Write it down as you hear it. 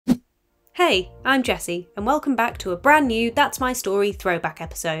Hey, I'm Jessie, and welcome back to a brand new That's My Story Throwback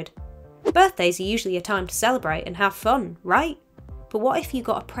episode. Birthdays are usually a time to celebrate and have fun, right? But what if you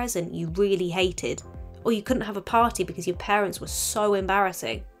got a present you really hated, or you couldn't have a party because your parents were so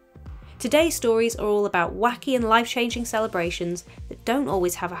embarrassing? Today's stories are all about wacky and life-changing celebrations that don't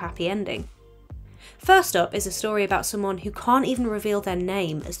always have a happy ending. First up is a story about someone who can't even reveal their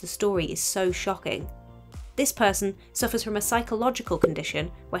name as the story is so shocking. This person suffers from a psychological condition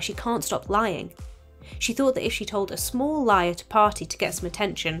where she can't stop lying. She thought that if she told a small lie at a party to get some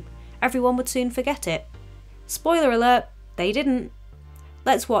attention, everyone would soon forget it. Spoiler alert, they didn't.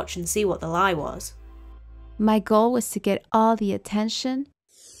 Let's watch and see what the lie was. My goal was to get all the attention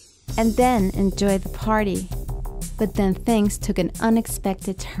and then enjoy the party. But then things took an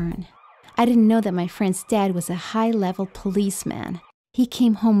unexpected turn. I didn't know that my friend's dad was a high-level policeman. He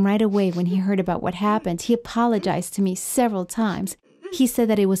came home right away when he heard about what happened. He apologized to me several times. He said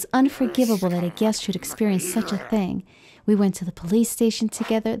that it was unforgivable that a guest should experience such a thing. We went to the police station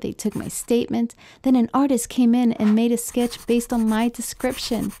together. They took my statement. Then an artist came in and made a sketch based on my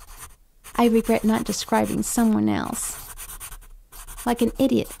description. I regret not describing someone else. Like an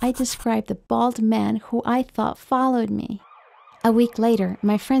idiot, I described the bald man who I thought followed me. A week later,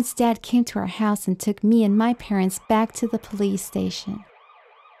 my friend's dad came to our house and took me and my parents back to the police station.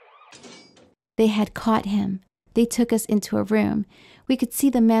 They had caught him. They took us into a room. We could see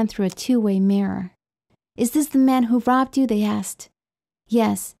the man through a two-way mirror. "Is this the man who robbed you?" they asked.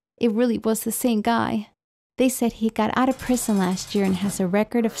 Yes, it really was the same guy. They said he got out of prison last year and has a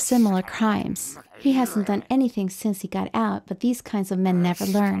record of similar crimes. He hasn't done anything since he got out, but these kinds of men never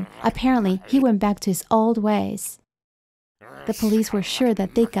learn. Apparently, he went back to his old ways. The police were sure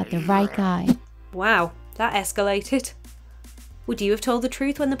that they got the right guy. Wow, that escalated. Would you have told the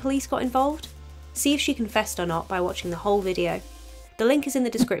truth when the police got involved? See if she confessed or not by watching the whole video. The link is in the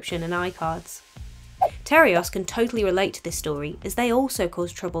description and iCards. Terios can totally relate to this story, as they also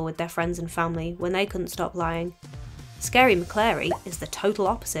caused trouble with their friends and family when they couldn't stop lying. Scary McClary is the total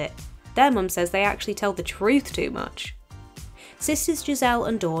opposite. Their mum says they actually tell the truth too much. Sisters Giselle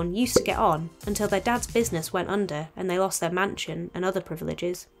and Dawn used to get on until their dad's business went under and they lost their mansion and other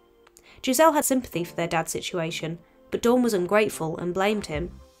privileges. Giselle had sympathy for their dad's situation, but Dawn was ungrateful and blamed him.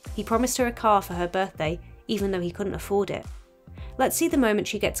 He promised her a car for her birthday, even though he couldn't afford it. Let's see the moment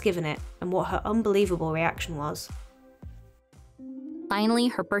she gets given it and what her unbelievable reaction was. Finally,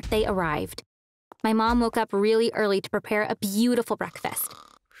 her birthday arrived. My mom woke up really early to prepare a beautiful breakfast.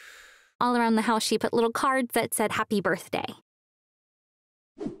 All around the house, she put little cards that said happy birthday.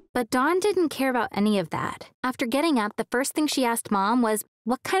 But Dawn didn't care about any of that. After getting up, the first thing she asked Mom was,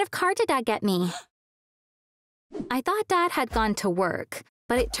 "What kind of car did Dad get me?" I thought Dad had gone to work,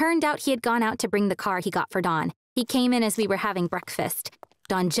 but it turned out he had gone out to bring the car he got for Dawn. He came in as we were having breakfast.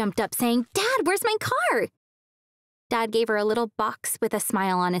 Dawn jumped up saying, "Dad, where's my car?" Dad gave her a little box with a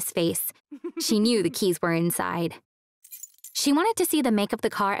smile on his face. She knew the keys were inside. She wanted to see the make of the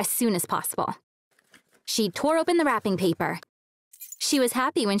car as soon as possible. She tore open the wrapping paper. She was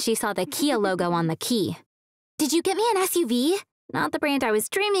happy when she saw the Kia logo on the key. "Did you get me an SUV? Not the brand I was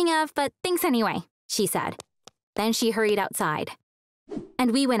dreaming of, but thanks anyway," she said. Then she hurried outside.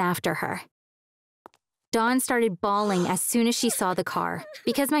 And we went after her. Dawn started bawling as soon as she saw the car,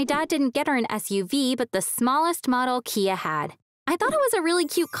 because my dad didn't get her an SUV, but the smallest model Kia had. I thought it was a really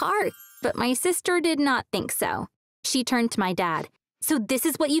cute car, but my sister did not think so. She turned to my dad. "So this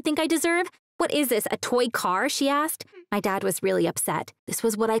is what you think I deserve? What is this, a toy car?" she asked. My dad was really upset. "This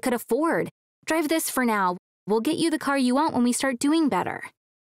was what I could afford. Drive this for now. We'll get you the car you want when we start doing better."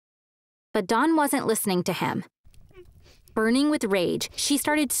 But Dawn wasn't listening to him. Burning with rage, she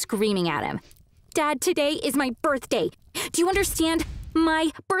started screaming at him. "Dad, today is my birthday. Do you understand?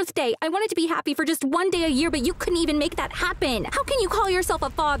 My birthday. I wanted to be happy for just one day a year, but you couldn't even make that happen. How can you call yourself a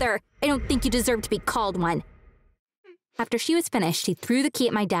father? I don't think you deserve to be called one." After she was finished, she threw the key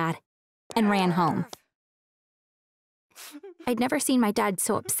at my dad and ran home. I'd never seen my dad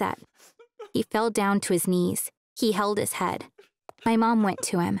so upset. He fell down to his knees. He held his head. My mom went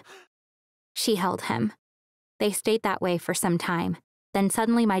to him. She held him. They stayed that way for some time. Then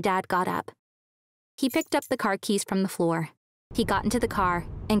suddenly my dad got up. He picked up the car keys from the floor. He got into the car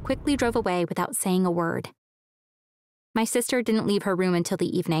and quickly drove away without saying a word. My sister didn't leave her room until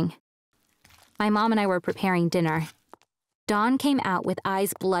the evening. My mom and I were preparing dinner. Dawn came out with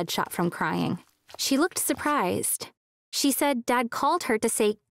eyes bloodshot from crying. She looked surprised. She said Dad called her to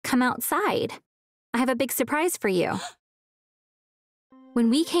say, "Come outside. I have a big surprise for you." When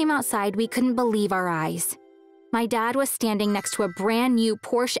we came outside, we couldn't believe our eyes. My dad was standing next to a brand new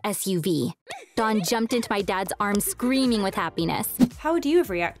Porsche SUV. Dawn jumped into my dad's arms screaming with happiness. How would you have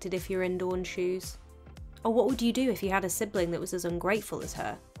reacted if you were in Dawn's shoes? Or what would you do if you had a sibling that was as ungrateful as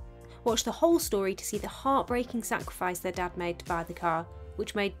her? Watch the whole story to see the heartbreaking sacrifice their dad made to buy the car,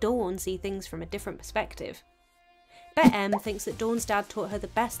 which made Dawn see things from a different perspective. Bet M thinks that Dawn's dad taught her the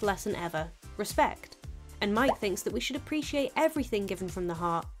best lesson ever, respect. And Mike thinks that we should appreciate everything given from the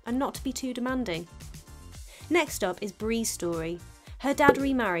heart and not to be too demanding. Next up is Bree's story. Her dad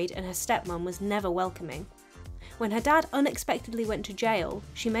remarried and her stepmom was never welcoming. When her dad unexpectedly went to jail,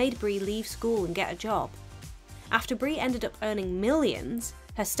 she made Bree leave school and get a job. After Bree ended up earning millions,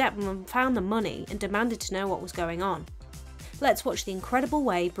 her stepmom found the money and demanded to know what was going on. Let's watch the incredible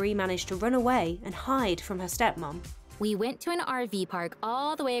way Bree managed to run away and hide from her stepmom. We went to an RV park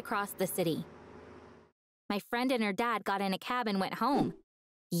all the way across the city. My friend and her dad got in a cab and went home.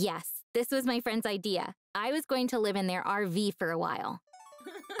 Yes, this was my friend's idea. I was going to live in their RV for a while.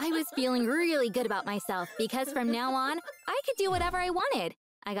 I was feeling really good about myself because from now on, I could do whatever I wanted.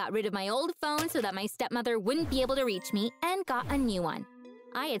 I got rid of my old phone so that my stepmother wouldn't be able to reach me and got a new one.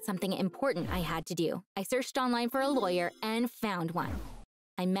 I had something important I had to do. I searched online for a lawyer and found one.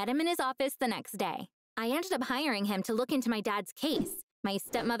 I met him in his office the next day. I ended up hiring him to look into my dad's case. My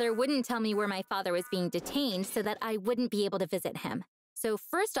stepmother wouldn't tell me where my father was being detained so that I wouldn't be able to visit him. So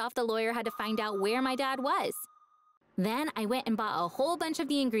first off, the lawyer had to find out where my dad was. Then I went and bought a whole bunch of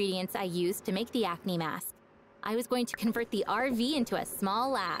the ingredients I used to make the acne mask. I was going to convert the RV into a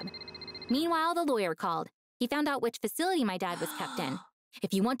small lab. Meanwhile, the lawyer called. He found out which facility my dad was kept in.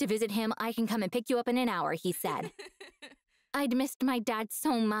 If you want to visit him, I can come and pick you up in an hour, he said. I'd missed my dad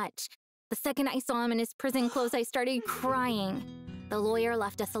so much. The second I saw him in his prison clothes, I started crying. The lawyer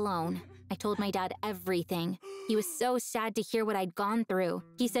left us alone. I told my dad everything. He was so sad to hear what I'd gone through.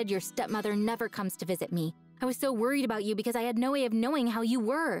 He said, your stepmother never comes to visit me. I was so worried about you because I had no way of knowing how you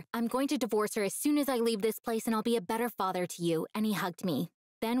were. I'm going to divorce her as soon as I leave this place and I'll be a better father to you. And he hugged me.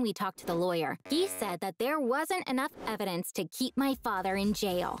 Then we talked to the lawyer. He said that there wasn't enough evidence to keep my father in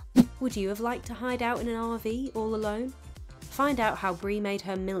jail. Would you have liked to hide out in an RV all alone? Find out how Bree made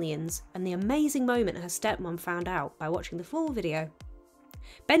her millions and the amazing moment her stepmom found out by watching the full video.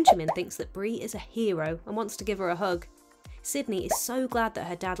 Benjamin thinks that Bree is a hero and wants to give her a hug. Sydney is so glad that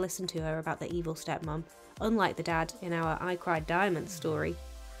her dad listened to her about the evil stepmom, unlike the dad in our I Cried Diamonds story.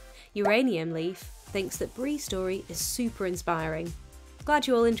 Uranium Leaf thinks that Bree's story is super inspiring. Glad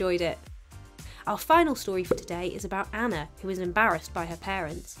you all enjoyed it. Our final story for today is about Anna, who is embarrassed by her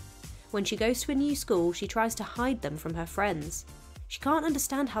parents. When she goes to a new school, she tries to hide them from her friends. She can't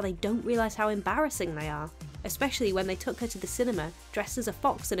understand how they don't realise how embarrassing they are, especially when they took her to the cinema dressed as a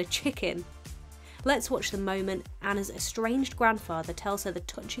fox and a chicken. Let's watch the moment Anna's estranged grandfather tells her the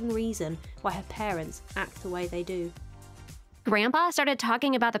touching reason why her parents act the way they do. Grandpa started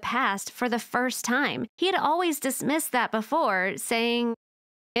talking about the past for the first time. He had always dismissed that before, saying,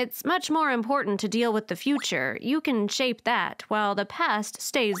 "It's much more important to deal with the future. You can shape that, while the past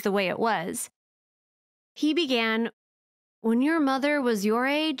stays the way it was." He began, "When your mother was your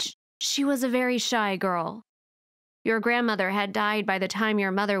age, she was a very shy girl. Your grandmother had died by the time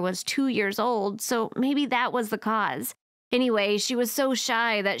your mother was 2 years old, so maybe that was the cause. Anyway, she was so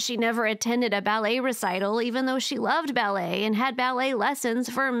shy that she never attended a ballet recital even though she loved ballet and had ballet lessons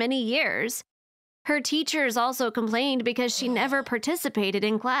for many years. Her teachers also complained because she never participated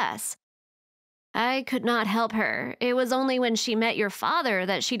in class. I could not help her. It was only when she met your father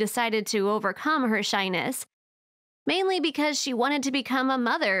that she decided to overcome her shyness, mainly because she wanted to become a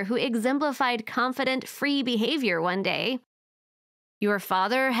mother who exemplified confident, free behavior one day. Your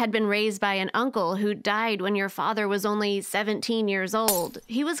father had been raised by an uncle who died when your father was only 17 years old.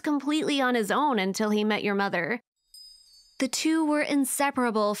 He was completely on his own until he met your mother. The two were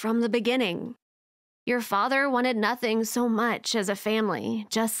inseparable from the beginning. Your father wanted nothing so much as a family,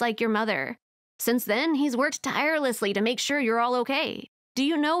 just like your mother. Since then, he's worked tirelessly to make sure you're all okay. Do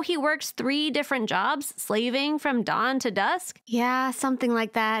you know he works 3 different jobs, slaving from dawn to dusk?" "Yeah, something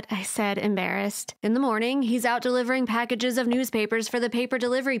like that," I said, embarrassed. "In the morning, he's out delivering packages of newspapers for the paper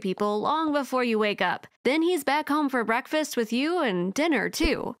delivery people long before you wake up. Then he's back home for breakfast with you and dinner,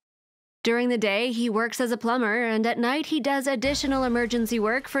 too. During the day, he works as a plumber, and at night he does additional emergency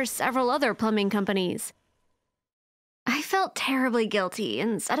work for several other plumbing companies." I felt terribly guilty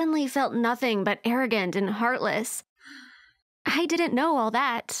and suddenly felt nothing but arrogant and heartless. "I didn't know all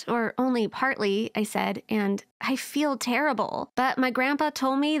that, or only partly," I said, "and I feel terrible. But my grandpa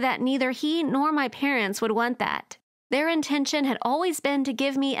told me that neither he nor my parents would want that. Their intention had always been to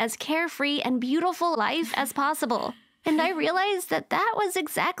give me as carefree and beautiful life as possible. And I realized that that was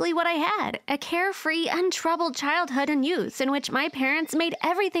exactly what I had, a carefree, untroubled childhood and youth in which my parents made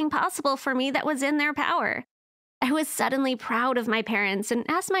everything possible for me that was in their power. I was suddenly proud of my parents and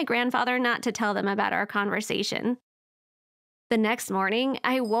asked my grandfather not to tell them about our conversation. The next morning,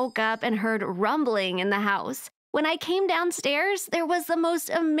 I woke up and heard rumbling in the house. When I came downstairs, there was the most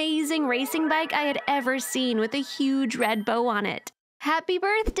amazing racing bike I had ever seen with a huge red bow on it. "Happy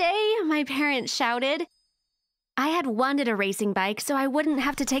birthday!" my parents shouted. I had wanted a racing bike so I wouldn't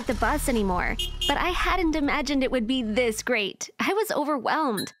have to take the bus anymore, but I hadn't imagined it would be this great. I was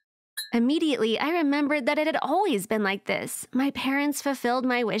overwhelmed. Immediately, I remembered that it had always been like this. My parents fulfilled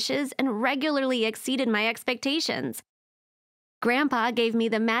my wishes and regularly exceeded my expectations. Grandpa gave me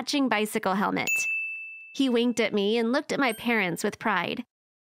the matching bicycle helmet. He winked at me and looked at my parents with pride.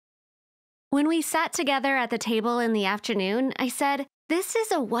 When we sat together at the table in the afternoon, I said, "This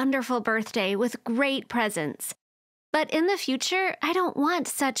is a wonderful birthday with great presents. But in the future, I don't want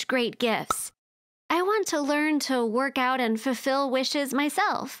such great gifts. I want to learn to work out and fulfill wishes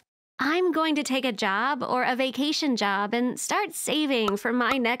myself. I'm going to take a job or a vacation job and start saving for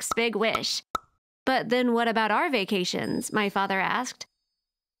my next big wish." "But then what about our vacations?" my father asked.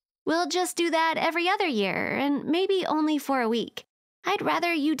 "We'll just do that every other year, and maybe only for a week. I'd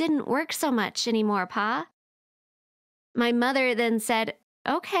rather you didn't work so much anymore, Pa." My mother then said,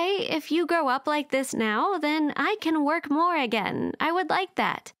 "Okay, if you grow up like this now, then I can work more again. I would like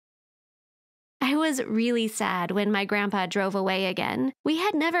that." I was really sad when my grandpa drove away again. We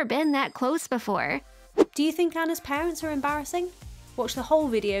had never been that close before. Do you think Anna's parents are embarrassing? Watch the whole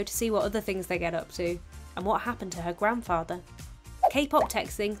video to see what other things they get up to, and what happened to her grandfather. K-pop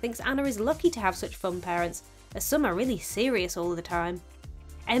Texting thinks Anna is lucky to have such fun parents, as some are really serious all the time.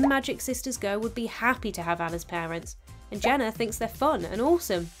 M Magic Sisters Go would be happy to have Anna's parents, and Jenna thinks they're fun and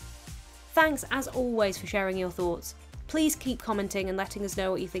awesome. Thanks as always for sharing your thoughts. Please keep commenting and letting us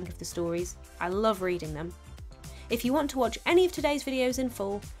know what you think of the stories. I love reading them. If you want to watch any of today's videos in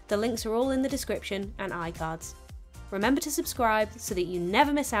full, the links are all in the description and iCards. Remember to subscribe so that you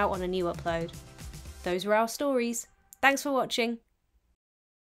never miss out on a new upload. Those were our stories. Thanks for watching.